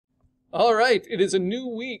All right, it is a new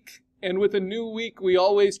week, and with a new week, we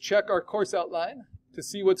always check our course outline to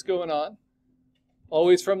see what's going on,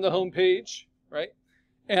 always from the home page, right?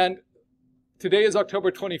 And today is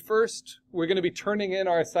October 21st. We're going to be turning in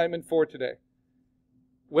our assignment for today.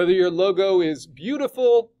 Whether your logo is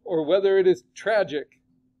beautiful or whether it is tragic,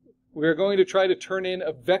 we're going to try to turn in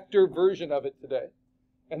a vector version of it today.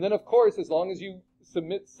 And then, of course, as long as you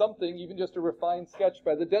submit something, even just a refined sketch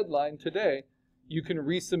by the deadline today, you can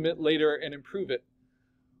resubmit later and improve it.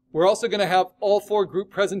 We're also going to have all 4 group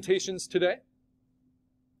presentations today.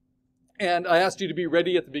 And I asked you to be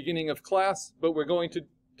ready at the beginning of class, but we're going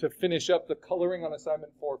to finish up the coloring on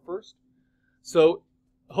assignment 4 first. So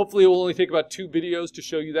hopefully it will only take about 2 videos to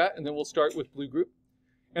show you that, and then we'll start with Blue Group.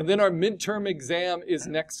 And then our midterm exam is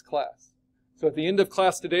next class. So at the end of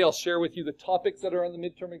class today, I'll share with you the topics that are on the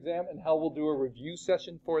midterm exam and how we'll do a review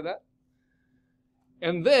session for that.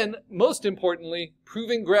 And then, most importantly,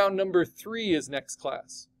 Proving Ground number 3 is next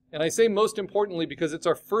class. And I say most importantly because it's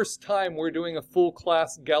our first time we're doing a full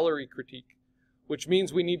class gallery critique, which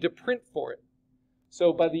means we need to print for it.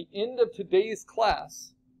 So by the end of today's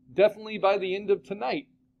class, definitely by the end of tonight,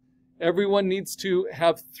 everyone needs to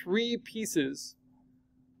have 3 pieces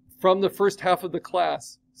from the first half of the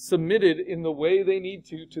class submitted in the way they need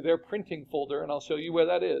to their printing folder, and I'll show you where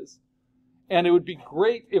that is. And it would be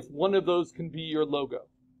great if one of those can be your logo,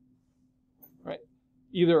 right?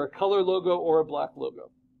 Either a color logo or a black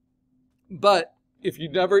logo. But if you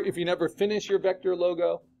never finish your vector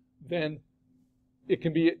logo, then it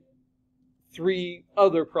can be 3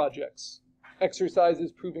 other projects,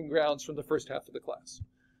 exercises, proving grounds from the first half of the class.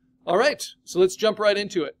 All right, so let's jump right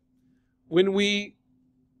into it. When we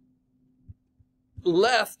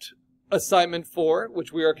left assignment 4,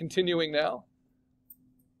 which we are continuing now,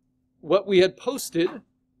 what we had posted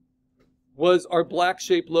was our black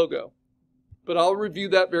shape logo. But I'll review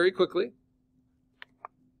that very quickly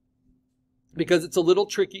because it's a little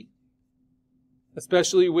tricky,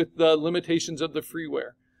 especially with the limitations of the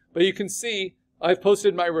freeware. But you can see I've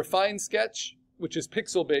posted my refined sketch, which is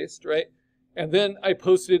pixel based, right? And then I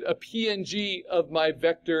posted a PNG of my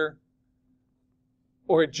vector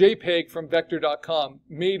or a JPEG from VECTR.com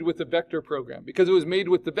made with the vector program. Because it was made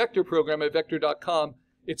with the vector program at VECTR.com,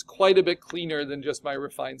 it's quite a bit cleaner than just my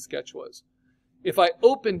refined sketch was. If I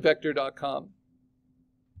open VECTR.com,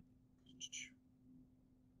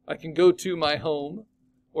 I can go to my home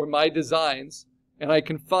or my designs, and I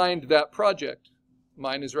can find that project.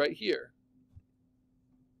 Mine is right here.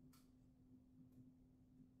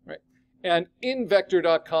 Right. And in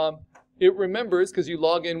VECTR.com, it remembers, because you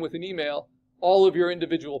log in with an email, all of your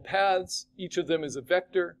individual paths. Each of them is a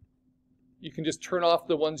vector. You can just turn off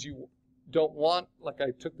the ones you don't want, like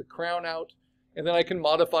I took the crown out, and then I can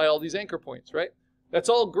modify all these anchor points, right? That's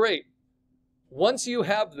all great. Once you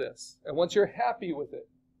have this, and once you're happy with it,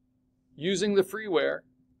 using the freeware,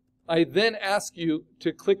 I then ask you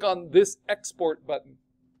to click on this export button.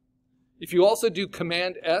 If you also do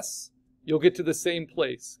Command S, you'll get to the same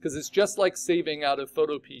place, because it's just like saving out of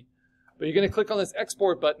Photopea. But you're going to click on this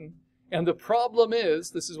export button, and the problem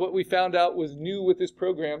is, this is what we found out was new with this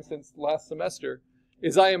program since last semester,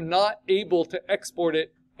 is I am not able to export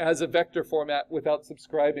it as a vector format without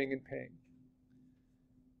subscribing and paying.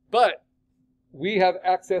 But we have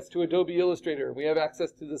access to Adobe Illustrator. We have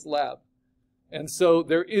access to this lab. And so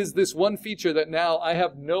there is this one feature that now I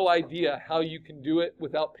have no idea how you can do it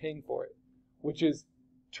without paying for it, which is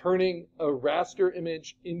turning a raster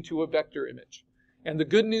image into a vector image. And the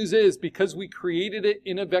good news is, because we created it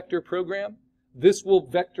in a vector program, this will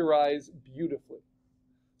vectorize beautifully.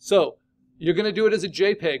 So you're going to do it as a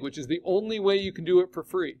JPEG, which is the only way you can do it for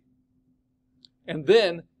free. And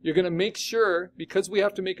then you're going to make sure, because we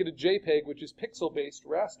have to make it a JPEG, which is pixel-based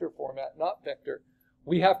raster format, not vector,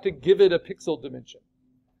 we have to give it a pixel dimension.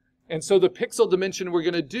 And so the pixel dimension we're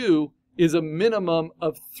going to do is a minimum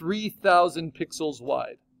of 3,000 pixels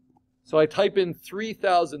wide. So I type in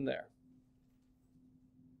 3,000 there.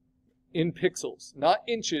 In pixels, not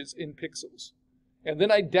inches, in pixels. And then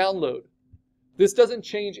I download. This doesn't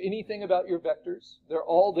change anything about your vectors. They're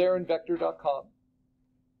all there in VECTR.com.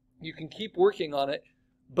 You can keep working on it,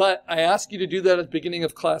 but I ask you to do that at the beginning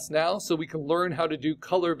of class now so we can learn how to do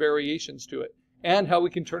color variations to it and how we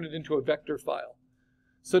can turn it into a vector file.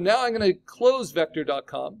 So now I'm going to close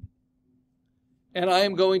VECTR.com, and I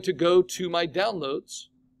am going to go to my downloads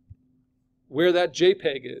where that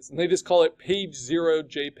JPEG is, and they just call it page 0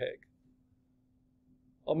 JPEG.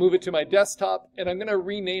 I'll move it to my desktop, and I'm going to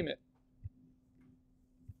rename it.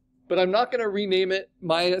 But I'm not going to rename it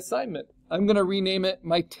my assignment. I'm going to rename it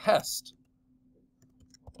my test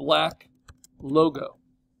black logo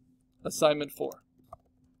assignment 4.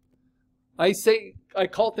 I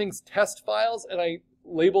call things test files, and I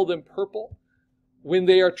label them purple when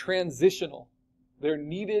they are transitional. They're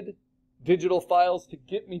needed digital files to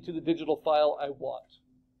get me to the digital file I want.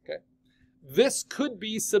 Okay. This could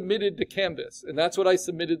be submitted to Canvas, and that's what I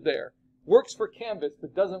submitted there. Works for Canvas,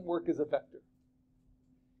 but doesn't work as a vector.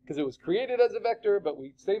 Because it was created as a vector, but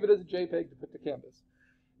we save it as a JPEG to put to Canvas.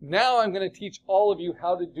 Now I'm going to teach all of you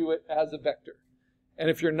how to do it as a vector. And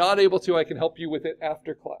if you're not able to, I can help you with it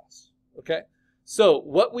after class. Okay? So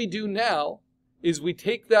what we do now is we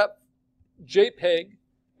take that JPEG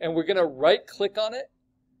and we're going to right-click on it,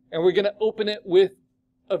 and we're going to open it with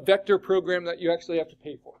a vector program that you actually have to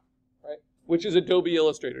pay for, right? Which is Adobe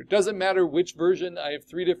Illustrator. Doesn't matter which version. I have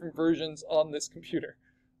 3 different versions on this computer.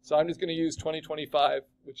 So I'm just going to use 2025,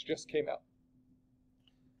 which just came out,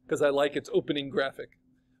 because I like its opening graphic.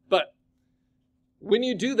 But when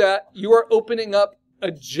you do that, you are opening up a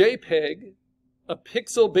JPEG, a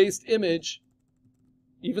pixel-based image.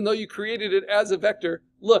 Even though you created it as a vector,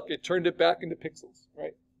 look, it turned it back into pixels,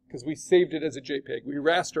 right? Because we saved it as a JPEG. We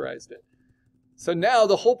rasterized it. So now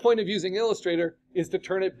the whole point of using Illustrator is to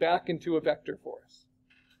turn it back into a vector for us.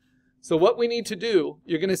 So what we need to do,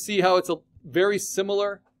 you're going to see how it's very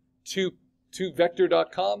similar to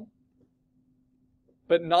VECTR.com,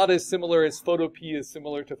 but not as similar as Photopea is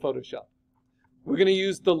similar to Photoshop. We're going to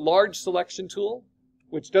use the large selection tool,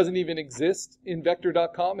 which doesn't even exist in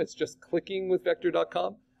VECTR.com. It's just clicking with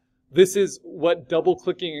VECTR.com. This is what double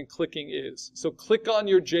clicking and clicking is. So click on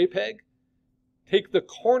your JPEG, take the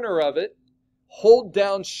corner of it, hold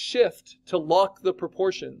down Shift to lock the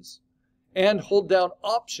proportions, and hold down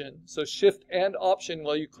Option, so Shift and Option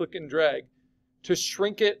while you click and drag, to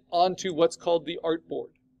shrink it onto what's called the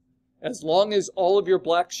artboard. As long as all of your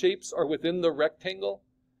black shapes are within the rectangle,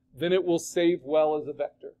 then it will save well as a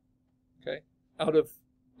vector, okay, out of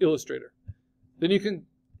Illustrator. Then you can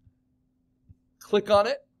click on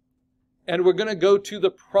it, and we're going to go to the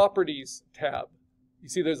Properties tab. You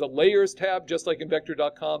see there's a Layers tab, just like in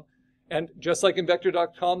VECTR.com, and just like in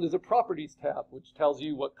VECTR.com, there's a Properties tab, which tells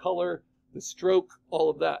you what color, the stroke, all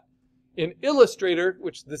of that. In Illustrator,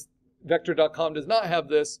 which this VECTR.com does not have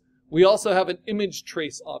this, we also have an Image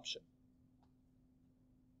Trace option.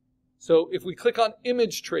 So if we click on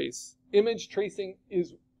Image Trace, image tracing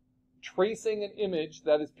is tracing an image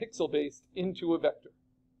that is pixel-based into a vector,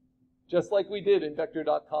 just like we did in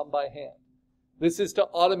VECTR.com by hand. This is to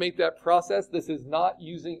automate that process. This is not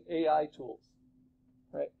using AI tools,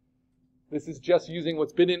 right? This is just using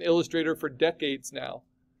what's been in Illustrator for decades now.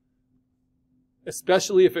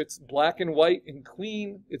 Especially if it's black and white and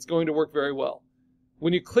clean, it's going to work very well.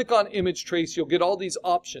 When you click on Image Trace, you'll get all these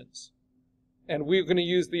options. And we're going to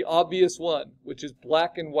use the obvious one, which is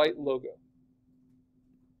black and white logo.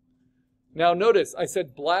 Now notice, I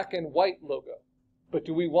said black and white logo. But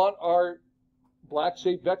do we want our black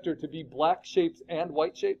shape vector to be black shapes and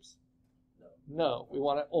white shapes? No, we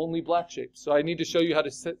want it only black shapes. So I need to show you how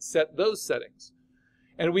to set those settings.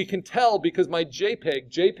 And we can tell because my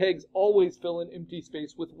JPEGs always fill in empty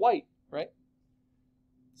space with white, right?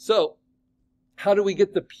 So how do we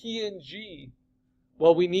get the PNG?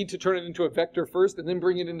 Well, we need to turn it into a vector first and then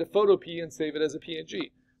bring it into Photopea and save it as a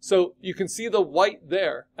PNG. So you can see the white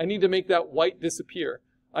there. I need to make that white disappear.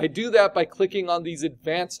 I do that by clicking on these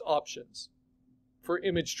advanced options for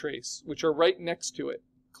image trace, which are right next to it.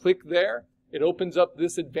 Click there. It opens up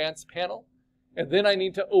this advanced panel. And then I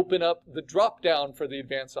need to open up the drop down for the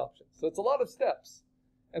advanced options. So it's a lot of steps.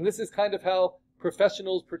 And this is kind of how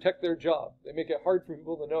professionals protect their job. They make it hard for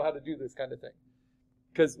people to know how to do this kind of thing.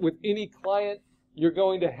 Because with any client, you're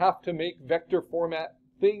going to have to make vector format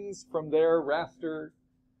things from their raster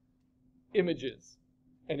images.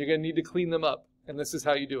 And you're going to need to clean them up. And this is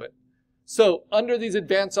how you do it. So under these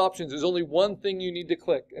advanced options, there's only one thing you need to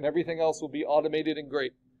click, and everything else will be automated and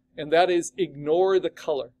great. And that is ignore the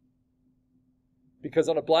color. Because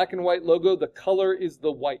on a black and white logo, the color is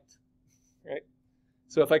the white, right?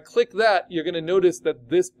 So if I click that, you're going to notice that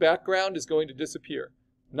this background is going to disappear.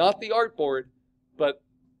 Not the artboard, but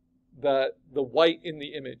the white in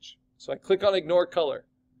the image. So I click on ignore color.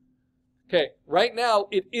 Okay, right now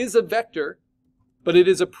it is a vector, but it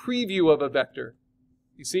is a preview of a vector.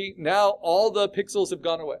 You see, now all the pixels have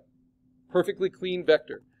gone away. Perfectly clean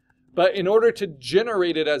vector. But in order to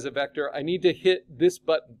generate it as a vector, I need to hit this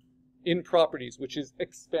button in Properties, which is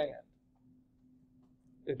Expand.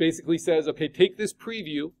 It basically says, okay, take this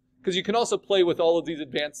preview, because you can also play with all of these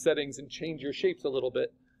advanced settings and change your shapes a little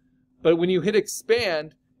bit. But when you hit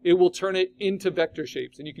Expand, it will turn it into vector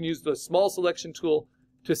shapes. And you can use the small selection tool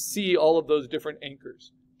to see all of those different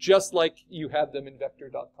anchors, just like you had them in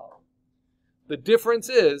VECTR.com. The difference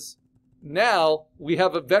is, now we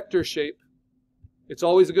have a vector shape It's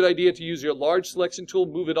always a good idea to use your large selection tool,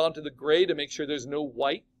 move it onto the gray to make sure there's no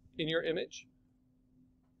white in your image.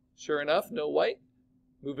 Sure enough, no white.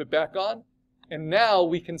 Move it back on. And now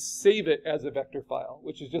we can save it as a vector file,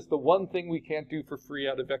 which is just the one thing we can't do for free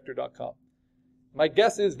out of VECTR.com. My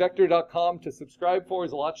guess is VECTR.com to subscribe for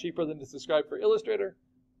is a lot cheaper than to subscribe for Illustrator,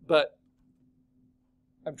 but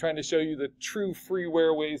I'm trying to show you the true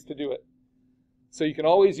freeware ways to do it. So you can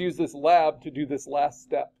always use this lab to do this last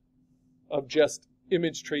step of just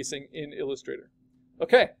image tracing in Illustrator.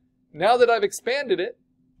 Okay, now that I've expanded it,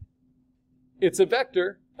 it's a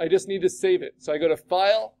vector. I just need to save it. So I go to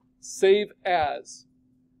File, Save As.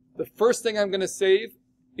 The first thing I'm going to save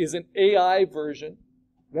is an AI version.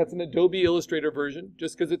 That's an Adobe Illustrator version,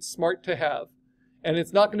 just because it's smart to have. And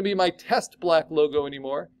it's not going to be my test black logo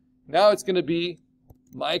anymore. Now it's going to be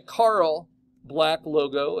my Karl black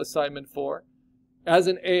logo, assignment 4, as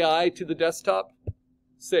an AI to the desktop.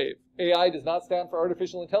 Save. AI does not stand for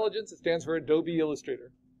artificial intelligence. It stands for Adobe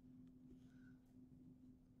Illustrator.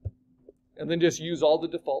 And then just use all the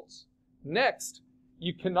defaults. Next,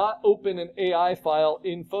 you cannot open an AI file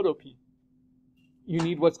in Photopea. You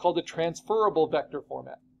need what's called a transferable vector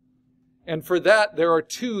format. And for that, there are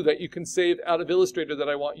two that you can save out of Illustrator that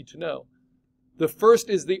I want you to know. The first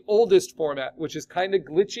is the oldest format, which is kind of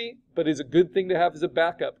glitchy, but is a good thing to have as a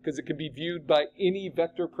backup because it can be viewed by any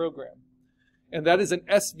vector program. And that is an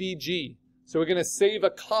SVG. So we're going to save a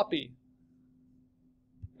copy.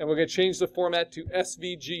 And we're going to change the format to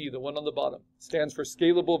SVG, the one on the bottom. It stands for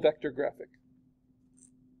Scalable Vector Graphic.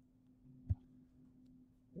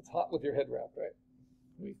 It's hot with your head wrapped, right?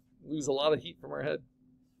 We lose a lot of heat from our head.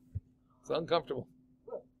 It's uncomfortable.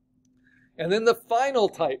 And then the final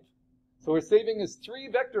type. So we're saving as 3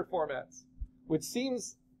 vector formats, which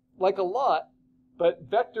seems like a lot, but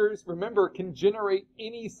vectors, remember, can generate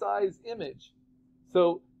any size image.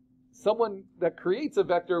 So someone that creates a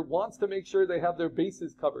vector wants to make sure they have their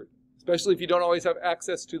bases covered, especially if you don't always have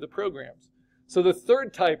access to the programs. So the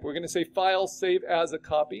third type, we're going to say File, Save As a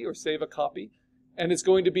Copy, or Save a Copy, and it's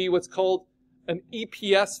going to be what's called an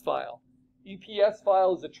EPS file. EPS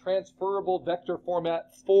file is a transferable vector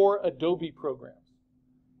format for Adobe programs.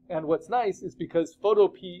 And what's nice is because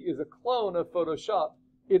Photopea is a clone of Photoshop,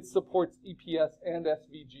 it supports EPS and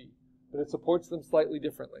SVG, but it supports them slightly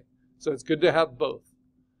differently. So it's good to have both.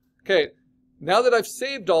 Okay, now that I've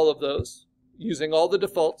saved all of those, using all the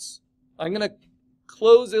defaults, I'm going to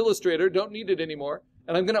close Illustrator, don't need it anymore,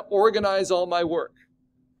 and I'm going to organize all my work.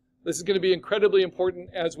 This is going to be incredibly important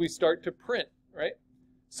as we start to print, right?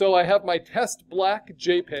 So I have my test black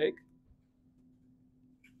JPEG.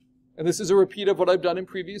 And this is a repeat of what I've done in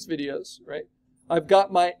previous videos, right? I've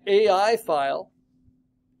got my AI file.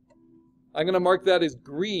 I'm going to mark that as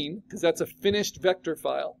green because that's a finished vector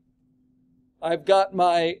file. I've got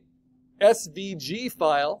my SVG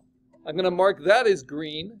file. I'm going to mark that as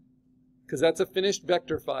green because that's a finished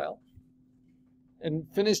vector file. And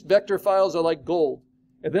finished vector files are like gold.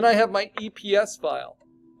 And then I have my EPS file.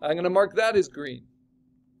 I'm going to mark that as green.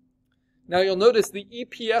 Now you'll notice the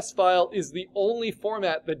EPS file is the only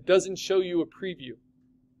format that doesn't show you a preview.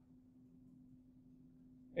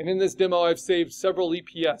 And in this demo I've saved several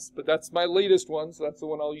EPS, but that's my latest one, so that's the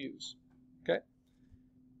one I'll use. Okay?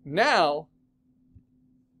 Now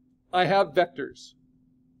I have vectors.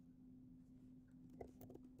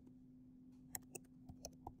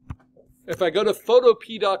 If I go to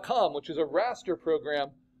Photopea.com, which is a raster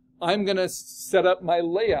program, I'm going to set up my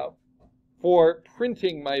layout for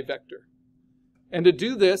printing my vector. And to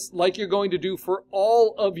do this, like you're going to do for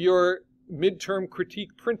all of your midterm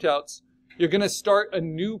critique printouts, you're going to start a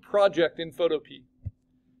new project in Photopea.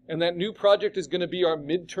 And that new project is going to be our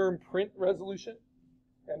midterm print resolution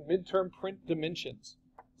and midterm print dimensions.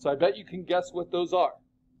 So I bet you can guess what those are.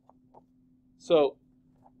 So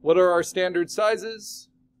what are our standard sizes?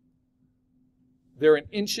 They're in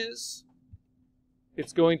inches.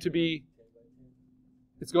 It's going to be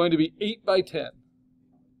 8 by 10.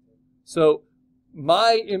 So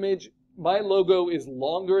my image, my logo is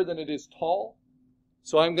longer than it is tall.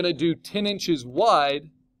 So I'm going to do 10 inches wide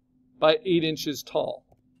by 8 inches tall.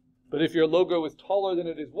 But if your logo is taller than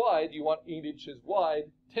it is wide, you want 8 inches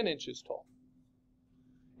wide, 10 inches tall.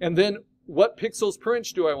 And then what pixels per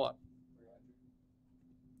inch do I want?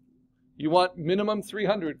 You want minimum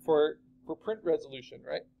 300 for print resolution,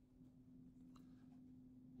 right?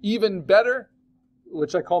 Even better,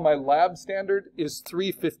 which I call my lab standard, is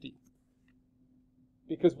 350.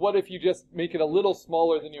 Because what if you just make it a little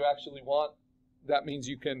smaller than you actually want? That means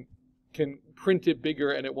you can print it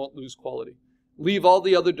bigger and it won't lose quality. Leave all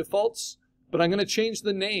the other defaults, but I'm going to change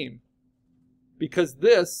the name. Because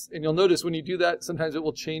this, and you'll notice when you do that, sometimes it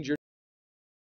will change your